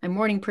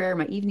morning prayer,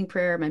 my evening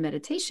prayer, my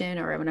meditation,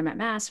 or when I'm at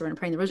mass or when I'm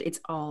praying the rosary. It's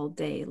all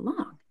day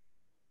long.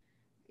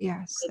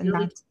 Yes. The And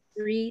ability to that's,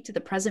 be free to the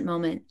present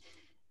moment,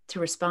 to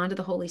respond to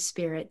the Holy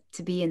Spirit,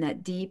 to be in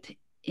that deep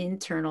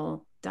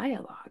internal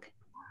dialogue.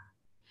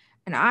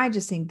 and I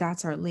just think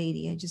that's Our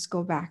Lady. I just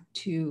go back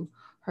to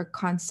her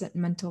constant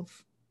mental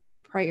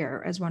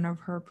prayer as one of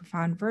her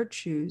profound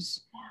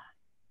virtues,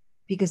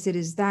 because it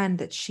is then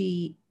that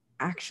she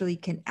actually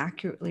can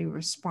accurately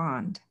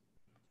respond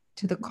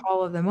to the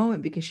call of the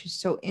moment, because she's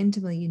so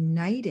intimately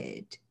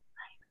united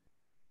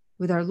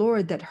with our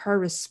Lord that her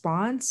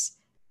response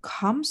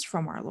comes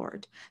from our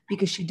Lord,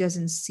 because she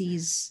doesn't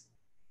cease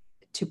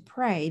to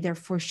pray.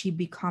 Therefore, she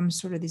becomes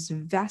sort of this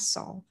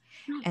vessel.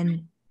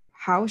 And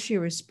how she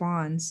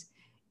responds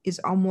is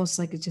almost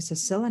like it's just a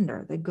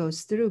cylinder that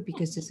goes through,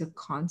 because it's a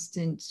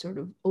constant sort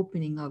of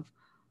opening of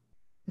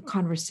the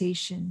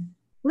conversation.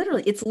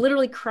 Literally, it's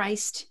literally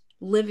Christ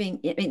living.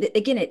 I mean,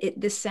 again,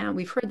 this sound,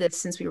 we've heard this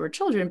since we were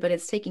children, but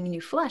it's taking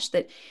new flesh,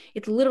 that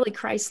it's literally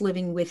Christ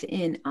living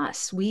within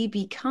us. We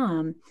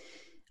become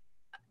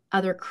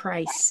other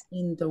Christs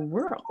in the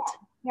world.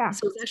 Yeah.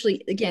 So it's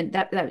actually, again,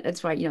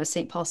 that's why,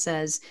 St. Paul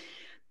says,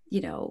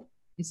 you know,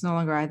 It's no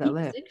longer I he that must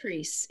live.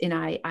 increase and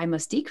I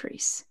must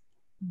decrease.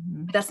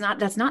 Mhm. But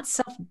that's not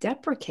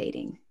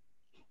self-deprecating.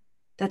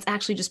 That's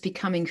actually just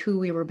becoming who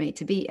we were made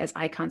to be as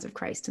icons of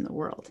Christ in the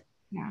world.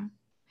 Yeah.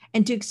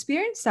 And to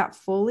experience that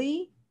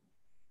fully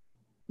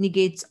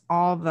negates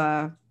all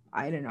the,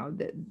 I don't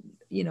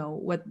know,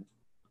 what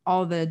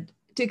all the,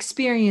 to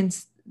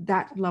experience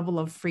that level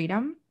of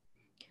freedom,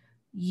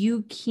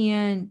 you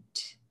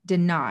can't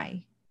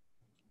deny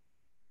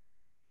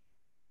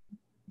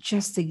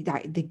just the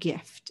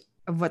gift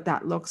of what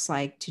that looks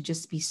like, to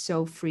just be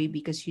so free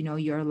because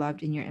you're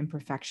loved in your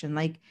imperfection.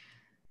 Like,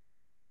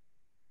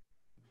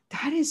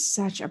 that is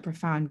such a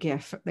profound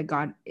gift that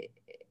God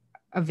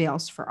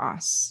avails for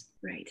us,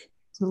 Right.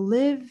 to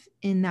live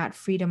in that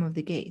freedom of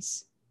the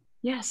gaze.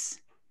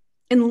 Yes.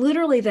 And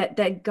literally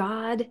that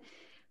God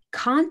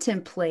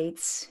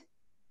contemplates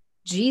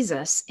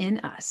Jesus in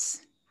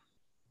us.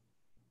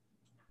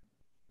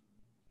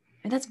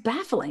 And that's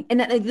baffling. And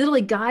that, like,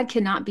 literally God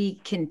cannot be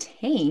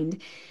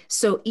contained.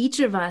 So each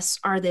of us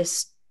are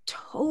this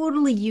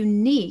totally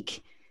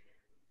unique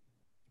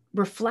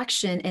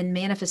reflection and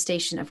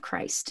manifestation of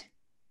Christ,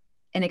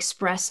 and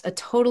express a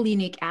totally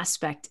unique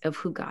aspect of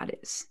who God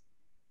is.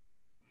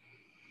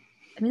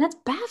 I mean, that's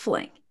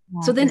baffling.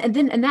 So then,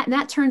 and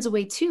that turns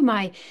away too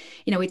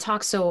we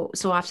talk so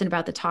often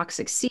about the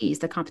toxic C's,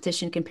 the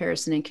competition,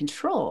 comparison, and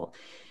control,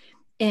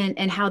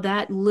 and how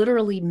that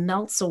literally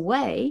melts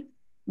away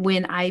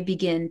when I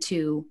begin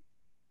to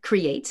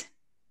create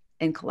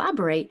and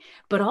collaborate,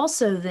 but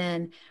also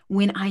then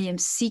when I am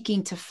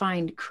seeking to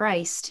find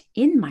Christ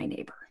in my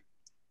neighbor.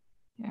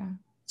 Yeah.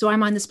 So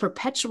I'm on this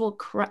perpetual,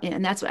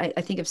 and that's what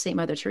I think of St.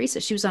 Mother Teresa.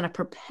 She was on a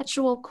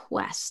perpetual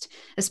quest,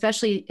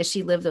 especially as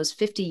she lived those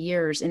 50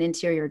 years in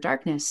interior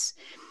darkness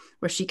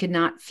where she could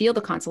not feel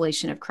the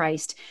consolation of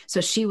Christ. So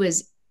she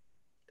was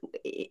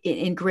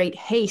in great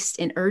haste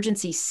and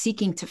urgency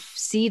seeking to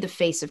see the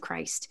face of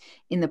Christ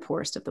in the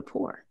poorest of the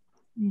poor.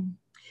 Mm.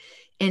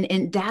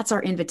 And that's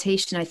our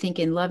invitation, I think,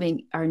 in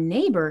loving our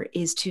neighbor,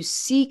 is to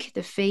seek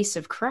the face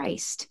of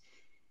Christ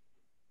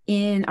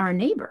in our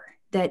neighbor.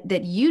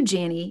 That you,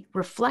 Janie,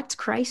 reflect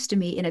Christ to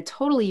me in a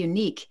totally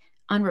unique,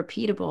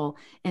 unrepeatable,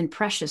 and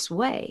precious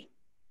way.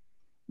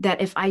 That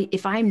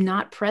if I'm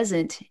not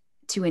present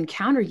to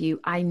encounter you,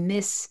 I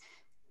miss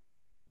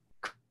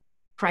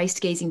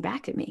Christ gazing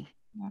back at me.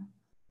 Yeah.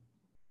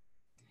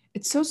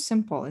 It's so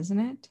simple, isn't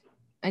it?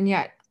 And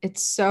yet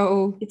it's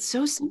so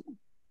simple,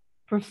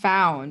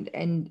 profound,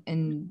 and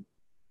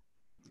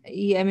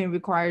yeah, I mean, it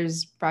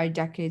requires probably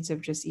decades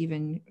of just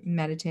even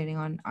meditating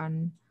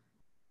on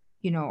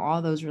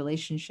all those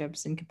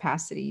relationships and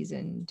capacities,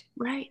 and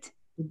right?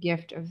 the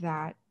gift of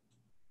that.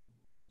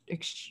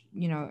 It's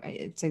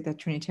like that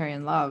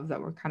Trinitarian love that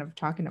we're kind of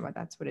talking about.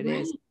 That's what it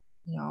is.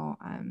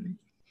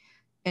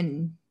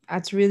 And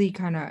that's really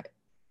kind of,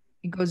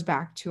 it goes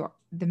back to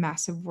the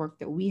massive work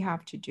that we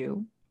have to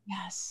do.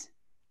 Yes.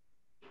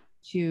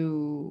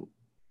 To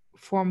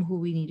form who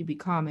we need to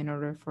become in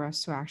order for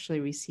us to actually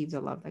receive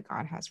the love that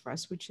God has for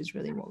us, which is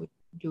really what we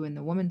do in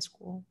the women's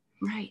school.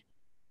 Right.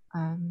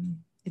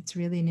 It's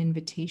really an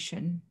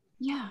invitation.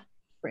 Yeah.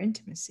 For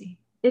intimacy.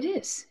 It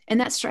is.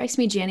 And that strikes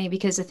me, Jenny,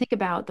 because I think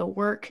about the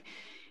work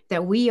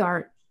that we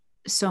are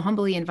so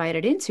humbly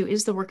invited into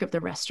is the work of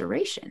the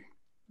restoration,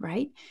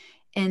 right?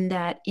 And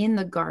that in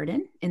the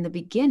garden, in the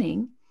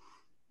beginning,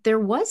 there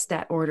was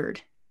that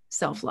ordered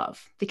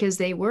self-love because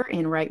they were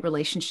in right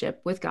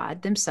relationship with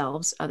God,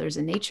 themselves, others,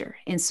 and nature.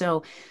 And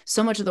so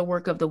much of the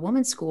work of the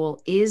woman's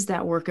school is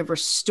that work of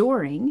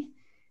restoring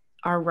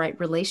our right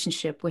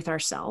relationship with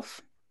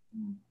ourself,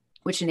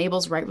 which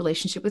enables right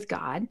relationship with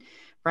God,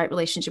 right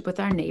relationship with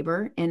our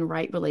neighbor, and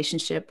right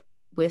relationship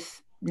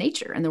with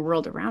nature and the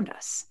world around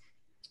us.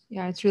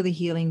 Yeah, it's really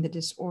healing the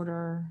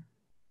disorder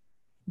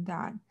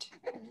that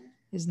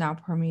is now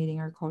permeating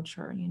our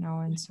culture,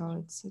 and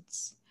so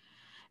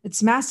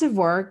it's massive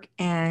work,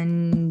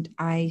 and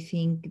I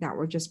think that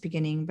we're just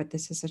beginning, but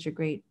this is such a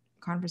great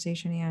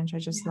conversation, Ange. I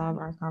just love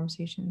our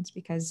conversations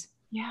because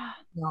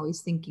we're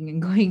always thinking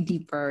and going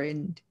deeper,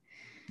 and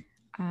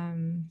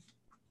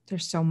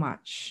there's so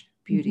much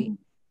beauty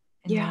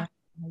in that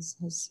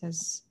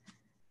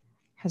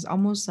has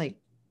almost like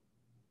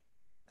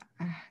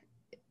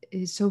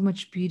is so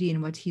much beauty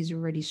in what he's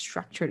already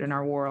structured in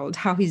our world,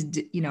 how he's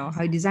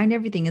how he designed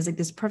everything is like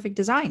this perfect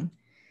design.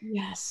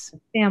 Yes.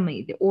 The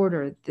family, the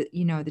order,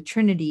 the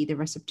Trinity, the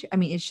receptor. I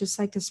mean, it's just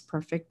like this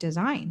perfect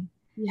design.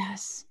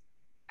 Yes.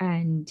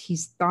 And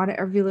he's thought of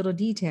every little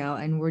detail,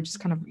 and we're just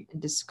kind of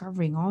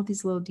discovering all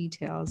these little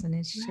details, and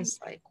it's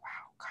just like,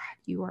 wow, God,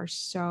 you are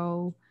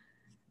so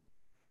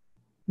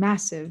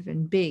massive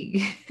and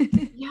big.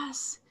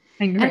 Yes.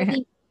 And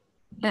grand.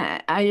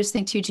 I just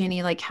think too,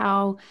 Jenny, like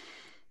how,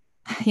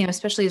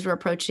 especially as we're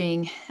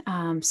approaching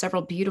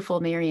several beautiful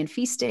Marian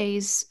feast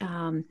days,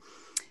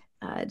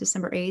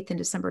 December 8th and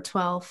December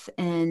 12th.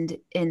 And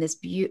in this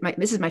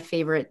this is my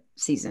favorite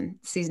season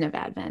of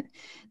Advent,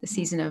 the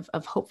season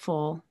of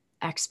hopeful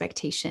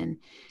expectation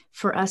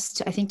for us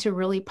to, I think, to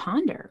really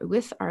ponder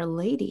with Our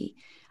Lady.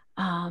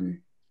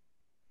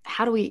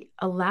 How do we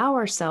allow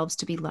ourselves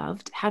to be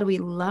loved? How do we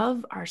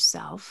love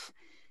ourselves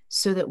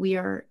so that we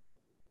are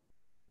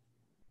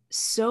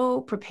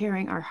so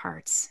preparing our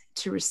hearts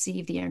to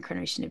receive the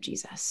incarnation of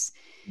Jesus,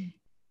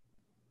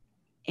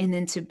 and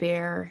then to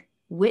bear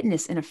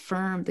witness and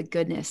affirm the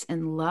goodness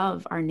and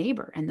love our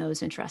neighbor and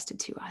those entrusted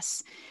to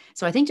us.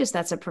 So I think just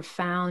that's a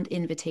profound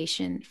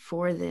invitation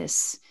for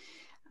this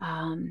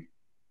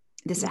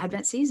this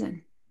Advent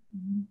season.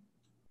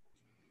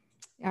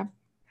 Yeah.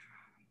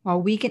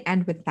 Well, we can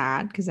end with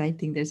that because I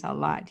think there's a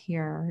lot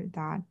here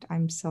that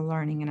I'm still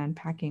learning and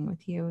unpacking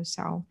with you.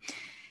 So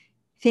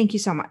thank you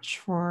so much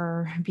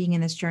for being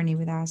in this journey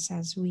with us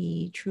as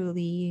we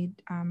truly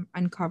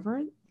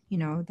uncover,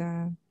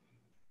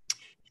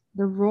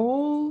 the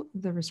role,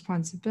 the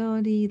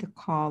responsibility, the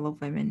call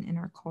of women in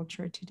our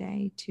culture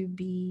today to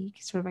be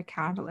sort of a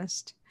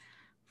catalyst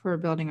for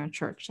building our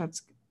church.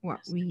 That's what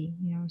we,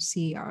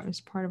 see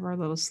as part of our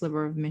little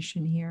sliver of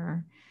mission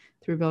here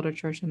through Build Our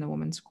Church and the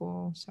Women's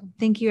School. So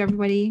thank you,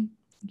 everybody.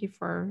 Thank you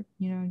for,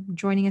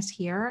 joining us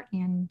here,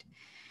 and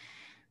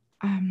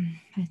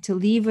to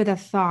leave with a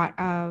thought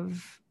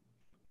of,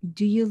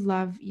 do you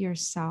love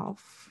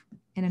yourself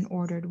in an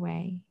ordered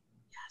way?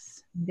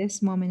 Yes.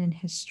 This moment in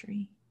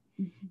history.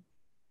 Mm-hmm.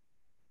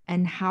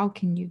 And how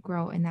can you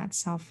grow in that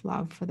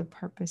self-love for the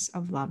purpose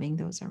of loving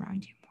those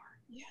around you more?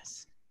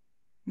 Yes.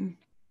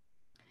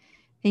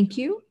 Thank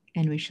you.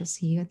 And we shall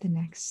see you at the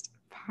next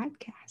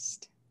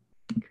podcast.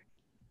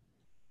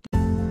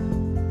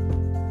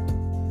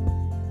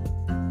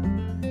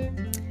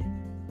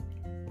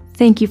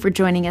 Thank you for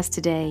joining us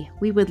today.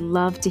 We would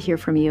love to hear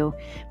from you.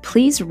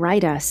 Please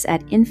write us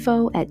at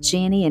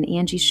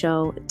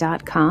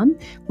info@JannieandAngieShow.com.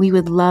 We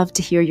would love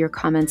to hear your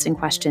comments and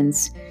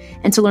questions.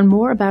 And to learn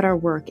more about our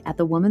work at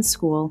the Women's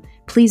School,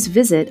 please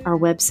visit our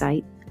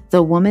website,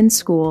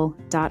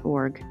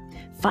 thewomenschool.org.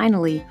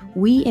 Finally,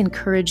 we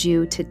encourage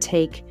you to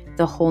take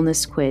the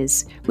Wholeness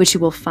Quiz, which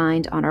you will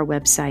find on our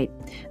website,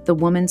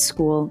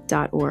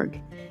 thewomenschool.org.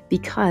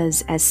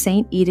 Because, as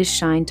St. Edith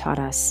Schein taught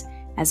us,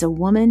 as a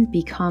woman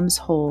becomes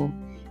whole,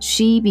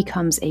 she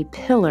becomes a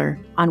pillar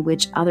on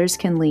which others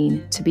can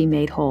lean to be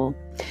made whole.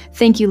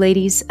 Thank you,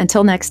 ladies.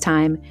 Until next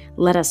time,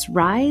 let us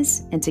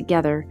rise and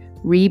together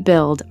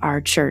rebuild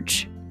our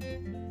church.